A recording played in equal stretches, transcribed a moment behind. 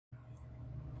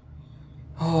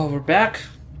Oh, we're back.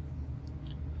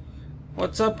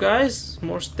 What's up, guys?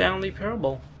 More Stanley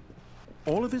Parable.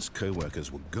 All of his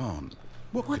co-workers were gone.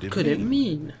 What could it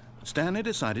mean? Stanley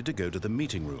decided to go to the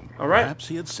meeting room. All right. Perhaps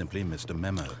he had simply missed a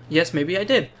memo. Yes, maybe I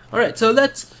did. All right, so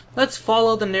let's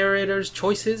follow the narrator's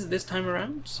choices this time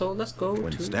around. So let's go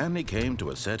When to... Stanley came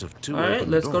to a set of two All right,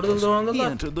 open let's doors, go to the door on the he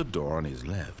left. entered the door on his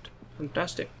left.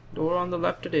 Fantastic. Door on the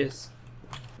left it is.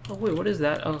 Oh, wait, what is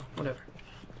that? Oh, whatever.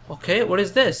 Okay, what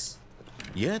is this?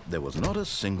 Yet there was not a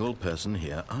single person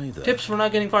here either. Tips for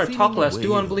not getting fired. Feeling Talk less. a Do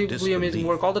wave of unbelievably amazing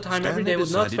work all the time, every day,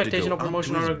 with no Stanley decided to expectation go of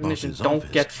promotion up or to his recognition. boss's Don't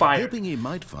office, get fired. hoping he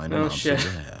might find an Oh, answer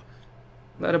shit. there.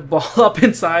 Let a ball up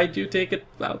inside you. Take it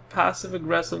out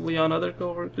passive-aggressively on other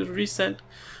coworkers. Resent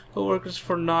coworkers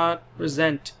for not...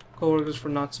 Resent coworkers for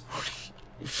not supporting.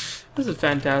 This is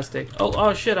fantastic.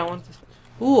 Oh shit, I want this.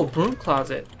 Ooh, a broom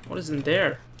closet. What is in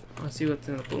there? Let's see what's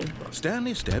in the broom closet.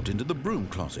 Stanley stepped into the broom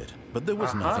closet, but there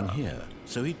was nothing here,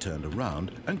 so he turned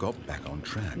around and got back on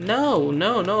track. No,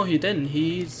 he didn't.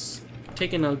 He's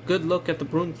taking a good look at the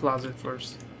broom closet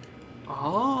first.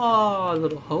 Ah,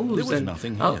 little hose. There was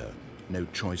nothing here. Oh. No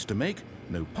choice to make,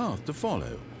 no path to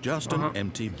follow. Just an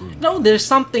empty broom. No, there's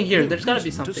something here. No There's gotta be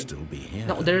reason something. to still be here.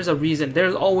 No, there's a reason.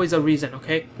 There's always a reason,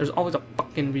 okay? There's always a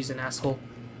fucking reason, asshole.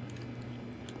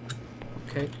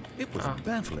 Okay. It was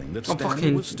baffling that Oh, Stanley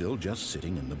fucking- was still just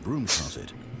sitting in the broom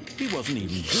closet. He wasn't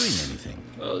even doing anything.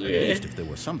 Okay. At least if there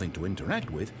was something to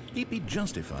interact with, he'd be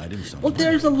justified in some Well, way.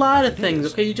 there's a lot of As it things,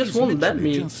 is, okay? You just he's won't let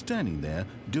literally me. just standing there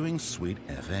doing sweet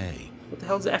FA. What the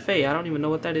hell's FA? I don't even know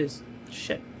what that is.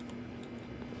 Shit.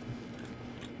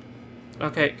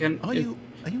 Okay, Are you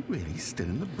really still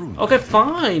in the broom Okay, closet?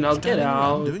 fine. I'll get Standing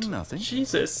around out. doing nothing?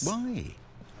 Jesus. Why?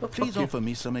 Oh, Please fuck you. offer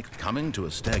me some. Coming to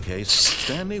a staircase,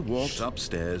 Stanley walked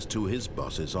upstairs to his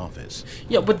boss's office.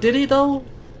 Yeah, but did he though?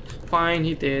 Fine,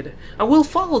 he did. I will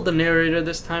follow the narrator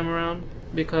this time around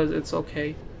because it's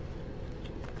okay.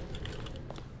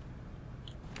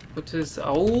 What's his?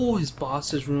 Oh, his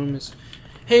boss's room is.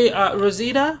 Hey,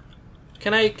 Rosita,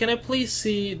 can I please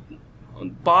see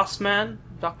Boss Man,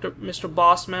 Mr.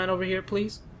 Boss Man over here,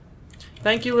 please?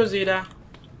 Thank you, Rosita.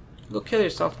 Go kill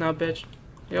yourself now, bitch.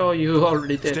 Oh, you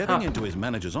already did. Stepping into his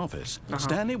manager's office,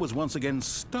 Stanley was once again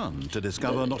stunned to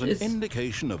discover not an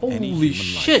indication of any Holy human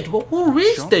shit! life. Well, who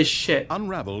is Shocked, this shit?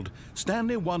 Unraveled,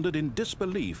 Stanley wondered in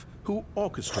disbelief who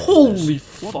orchestrated Holy this.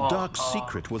 fuck. What dark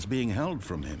secret was being held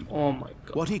from him? Oh my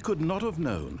god. What he could not have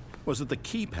known was that the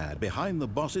keypad behind the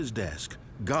boss's desk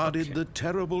guarded the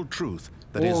terrible truth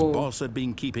that his boss had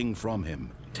been keeping from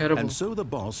him. Terrible. And so the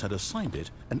boss had assigned it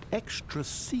an extra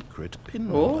secret pin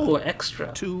Oh, number.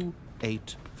 extra.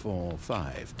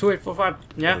 2845. 2845.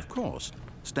 Yeah. But of course,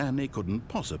 Stanley couldn't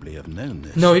possibly have known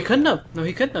this. No, he couldn't have. No,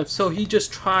 he couldn't have. So he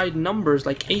just tried numbers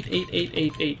like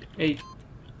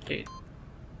 8888888.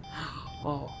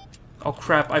 Oh. Oh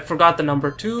crap, I forgot the number.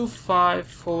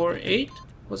 2548,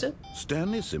 was it?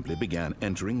 Stanley simply began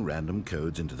entering random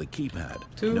codes into the keypad,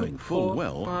 2, knowing full 4,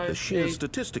 well 5, the sheer 8.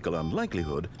 statistical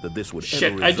unlikelihood that this would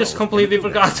Shit, ever I just result completely in a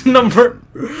forgot correct the number.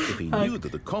 If he knew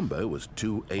that the combo was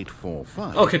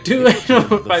 2845. Okay, it would be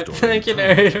another 2845. story Thank you,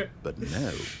 entirely. narrator. But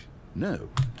no.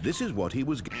 This is what he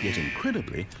was yet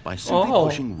incredibly by simply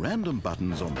pushing random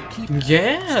buttons on the keypad.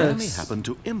 Stanley Yes. happened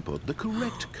to input the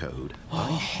correct code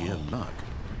by sheer luck.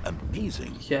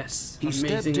 Amazing. Yes. He amazing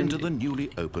stepped into indeed. the newly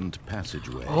opened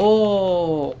passageway.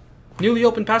 Oh, newly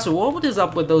opened password. What is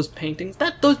up with those paintings?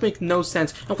 Those make no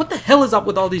sense. And what the hell is up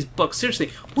with all these books?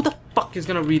 Seriously, who the fuck is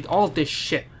gonna read all this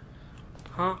shit?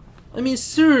 Huh? I mean,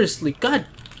 seriously, god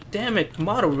damn it,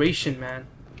 moderation, man.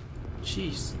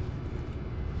 Jeez.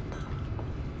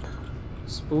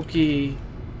 Spooky.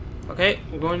 Okay,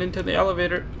 we're going into the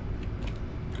elevator.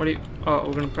 What do you? Oh,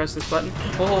 we're gonna press this button.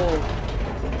 Oh.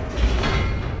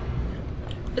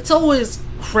 It's always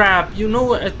crap. You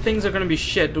know things are gonna be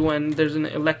shit when there's an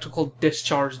electrical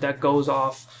discharge that goes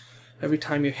off every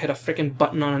time you hit a freaking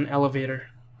button on an elevator.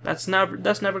 That's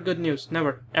never good news.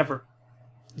 Never. Ever.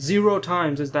 0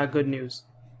 times is that good news.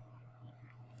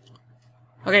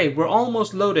 Okay, we're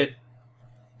almost loaded.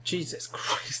 Jesus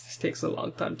Christ, this takes a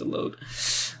long time to load.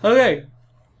 Okay.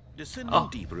 Descending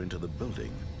deeper into the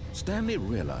building, Stanley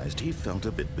realized he felt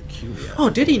a bit peculiar. Oh,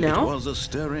 did he now? It was a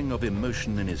stirring of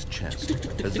emotion in his chest,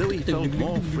 as though he felt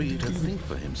more free to think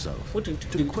for himself,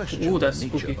 to question Ooh, the that's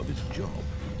nature spooky. of his job.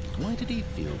 Why did he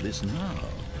feel this now,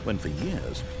 when for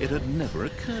years it had never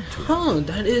occurred to him? Huh,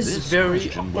 that is This very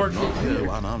question would awkwardly not weird. go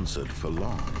unanswered for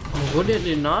long. Would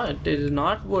it not? Did it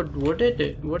not? Would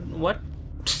it? What?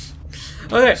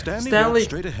 Okay, Stanley walked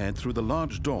straight ahead through the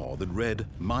large door that read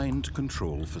Mind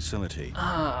Control Facility.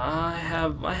 I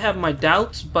have my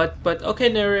doubts, but okay,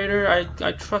 narrator,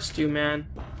 I trust you, man.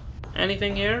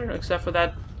 Anything here except for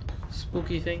that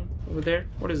spooky thing over there?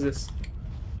 What is this?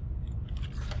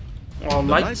 Oh, The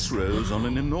lights. lights rose on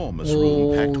an enormous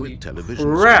room packed with television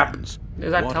crap. screens.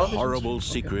 Is that What television horrible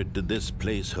screen? secret did this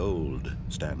place hold?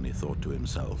 Stanley thought to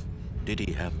himself. Did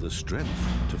he have the strength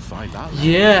to find out?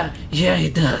 Yeah, he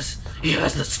does. He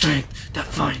has the strength to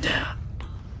find out.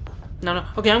 No.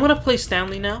 Okay, I'm gonna play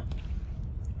Stanley now.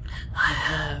 I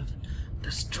have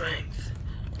the strength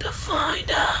to find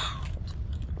out.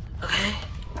 Okay?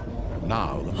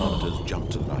 Now the monitors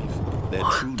jumped to life. Their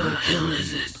true What the nature hell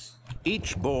is revealed. this?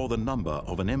 Each bore the number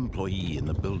of an employee in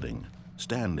the building,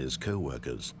 Stanley's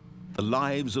co-workers. The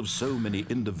lives of so many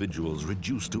individuals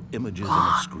reduced to images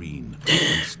on a screen.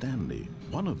 And Stanley,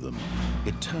 one of them,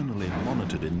 eternally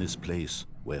monitored in this place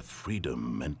where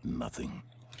freedom meant nothing.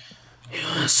 You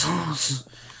assholes.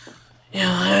 You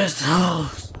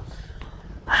assholes.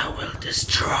 I will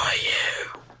destroy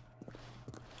you.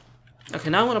 Okay,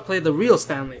 now I want to play the real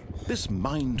Stanley. This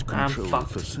mind control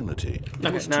fucked. facility, it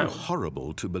Okay, was now- too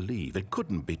horrible to believe. It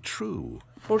couldn't be true.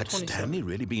 Had 427. Stanley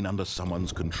really been under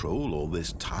someone's control all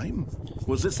this time?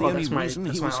 Was this the Oh, only that's my- reason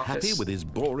that's he my was happy office. with his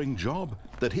boring job?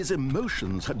 That his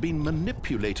emotions had been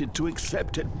manipulated to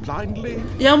accept it blindly?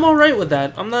 Yeah, I'm alright with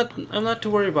that. I'm not too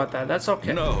worried about that. That's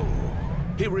okay. No.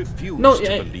 He refused No, to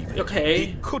yeah, believe it. okay.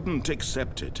 He couldn't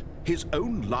accept it. His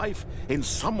own life in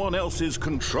someone else's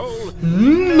control?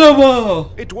 Never!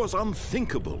 It was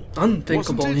unthinkable.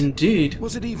 Unthinkable Wasn't it? indeed.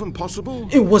 Was it even possible?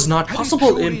 It was not Had he possible.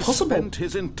 truly Impossible. spent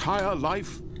his entire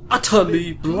life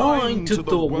Utterly blind to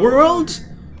the world.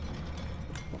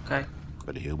 Okay.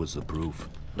 But here was the proof.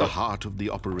 The heart of the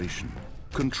operation.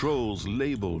 Controls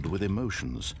labeled with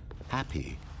emotions.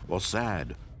 Happy or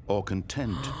sad or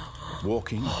content.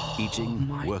 Walking, eating,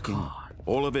 my working. God.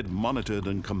 All of it monitored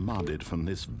and commanded from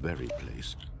this very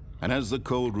place. And as the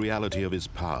cold reality of his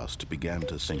past began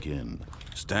to sink in,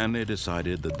 Stanley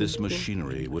decided that this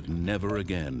machinery would never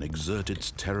again exert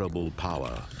its terrible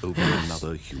power over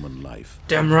another human life.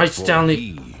 Damn right, For Stanley.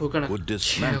 he We're gonna would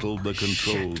dismantle kill the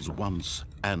controls shit. once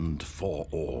and for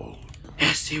all.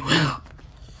 Yes, you will.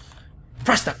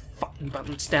 Press that fucking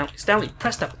button, Stanley. Stanley,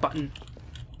 press that button.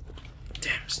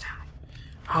 Damn, Stanley.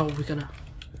 How are we gonna...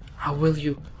 How will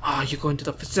you? Ah, you go into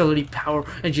the facility power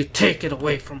and you take it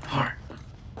away from her.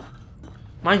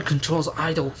 Mind controls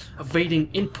idle,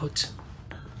 evading input.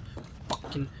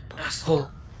 Fucking asshole.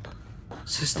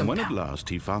 System And when at power. last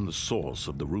he found the source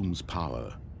of the room's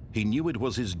power, he knew it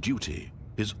was his duty,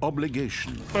 his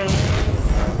obligation.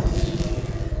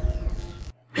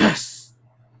 Yes!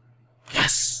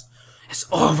 Yes! It's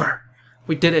over!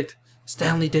 We did it!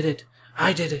 Stanley did it!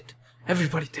 I did it!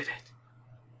 Everybody did it!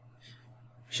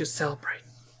 We should celebrate.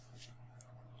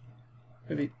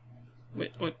 Maybe...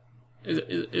 Wait, what?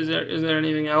 Is there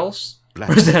anything else? Black.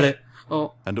 Or is that it?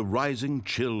 Oh, And a rising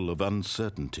chill of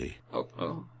uncertainty.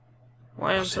 oh.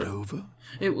 Why Was it uncertain?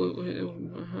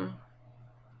 over?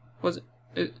 Was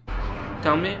it...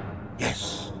 Tell me?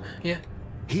 Yes. Yeah.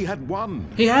 He had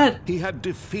won. He had! He had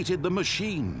defeated the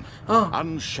machine. Oh.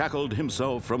 Unshackled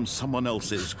himself from someone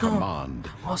else's command.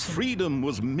 Awesome. Freedom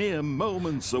was mere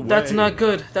moments away. That's not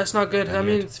good. That's not good. That And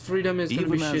means freedom is gonna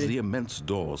Even be as shitty. the immense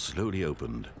door slowly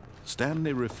opened,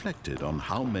 Stanley reflected on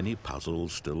how many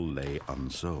puzzles still lay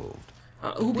unsolved.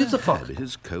 Who gives a Where fuck? had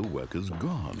his co-workers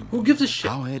gone? Who gives a shit?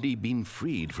 How had he been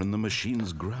freed from the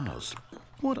machine's grasp?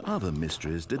 What other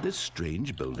mysteries did this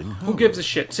strange building hold? Who gives a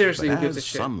shit? Seriously, But who gives a as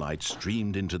shit? sunlight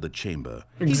streamed into the chamber,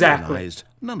 Exactly. he realized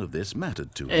none of this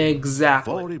mattered to him.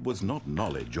 Exactly. For it was not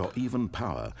knowledge or even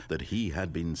power that he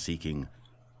had been seeking,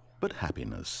 but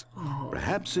happiness.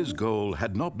 Perhaps his goal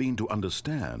had not been to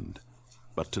understand,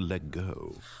 but to let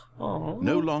go. Oh.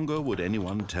 No longer would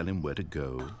anyone tell him where to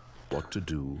go, what to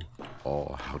do,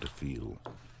 or how to feel.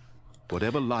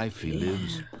 Whatever life he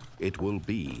lives, it will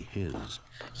be his.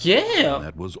 Yeah.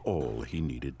 That was all he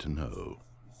needed to know.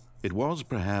 It was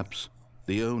perhaps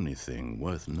the only thing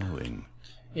worth knowing.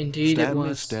 Indeed it Stanley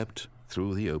was. stepped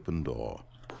through the open door.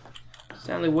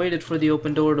 Stanley waited for the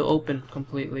open door to open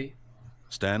completely.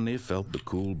 Stanley felt the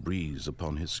cool breeze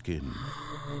upon his skin,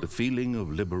 the feeling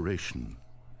of liberation,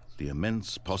 the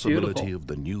immense possibility Beautiful. of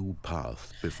the new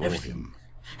path before him.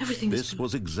 Everything This is...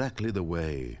 was exactly the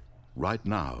way, right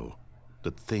now,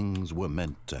 that things were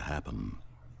meant to happen.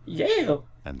 Yeah.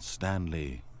 And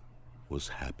Stanley was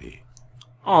happy.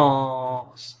 Aw,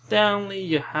 Stanley,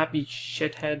 you happy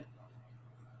shithead.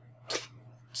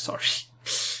 Sorry.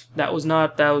 That was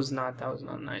not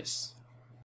nice.